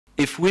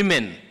If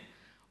women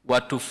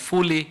were to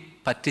fully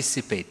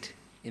participate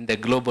in the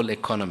global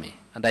economy,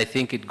 and I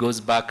think it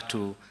goes back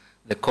to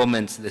the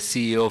comments the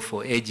CEO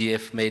for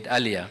AGF made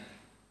earlier,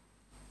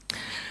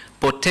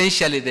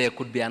 potentially there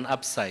could be an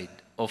upside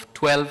of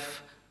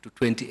 12 to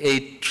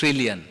 28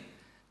 trillion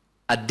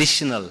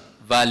additional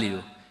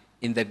value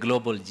in the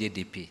global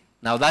GDP.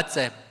 Now that's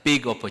a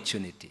big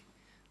opportunity.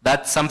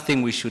 That's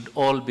something we should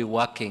all be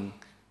working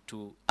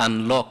to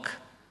unlock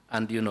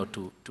and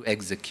to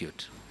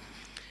execute.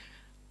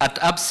 At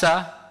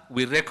Absa,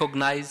 we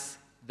recognize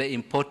the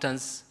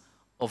importance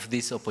of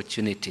this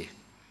opportunity.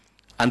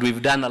 And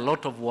we've done a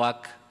lot of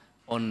work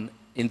in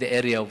the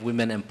area of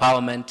women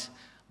empowerment,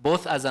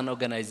 both as an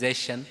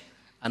organization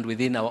and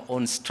within our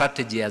own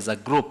strategy as a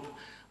group.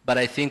 But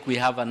I think we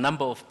have a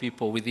number of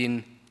people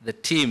within the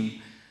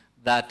team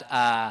that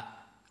are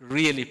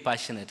really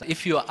passionate.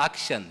 If your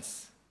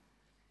actions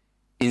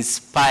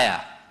inspire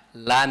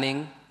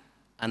learning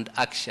and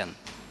action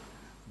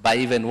by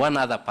even one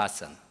other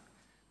person,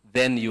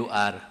 then you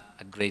are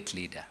a great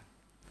leader.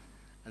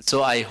 And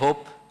so I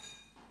hope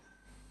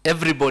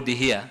everybody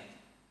here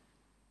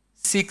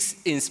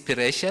seeks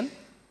inspiration,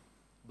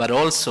 but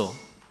also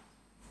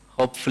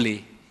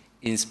hopefully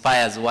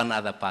inspires one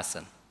other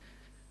person.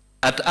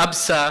 At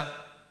Absa,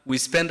 we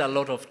spend a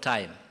lot of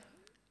time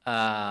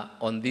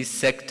on this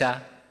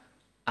sector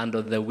and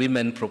on the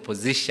women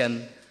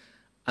proposition,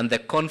 and the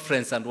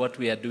conference and what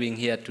we are doing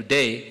here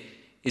today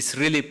is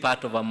really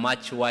part of a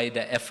much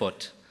wider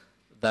effort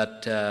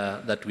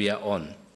that we are on.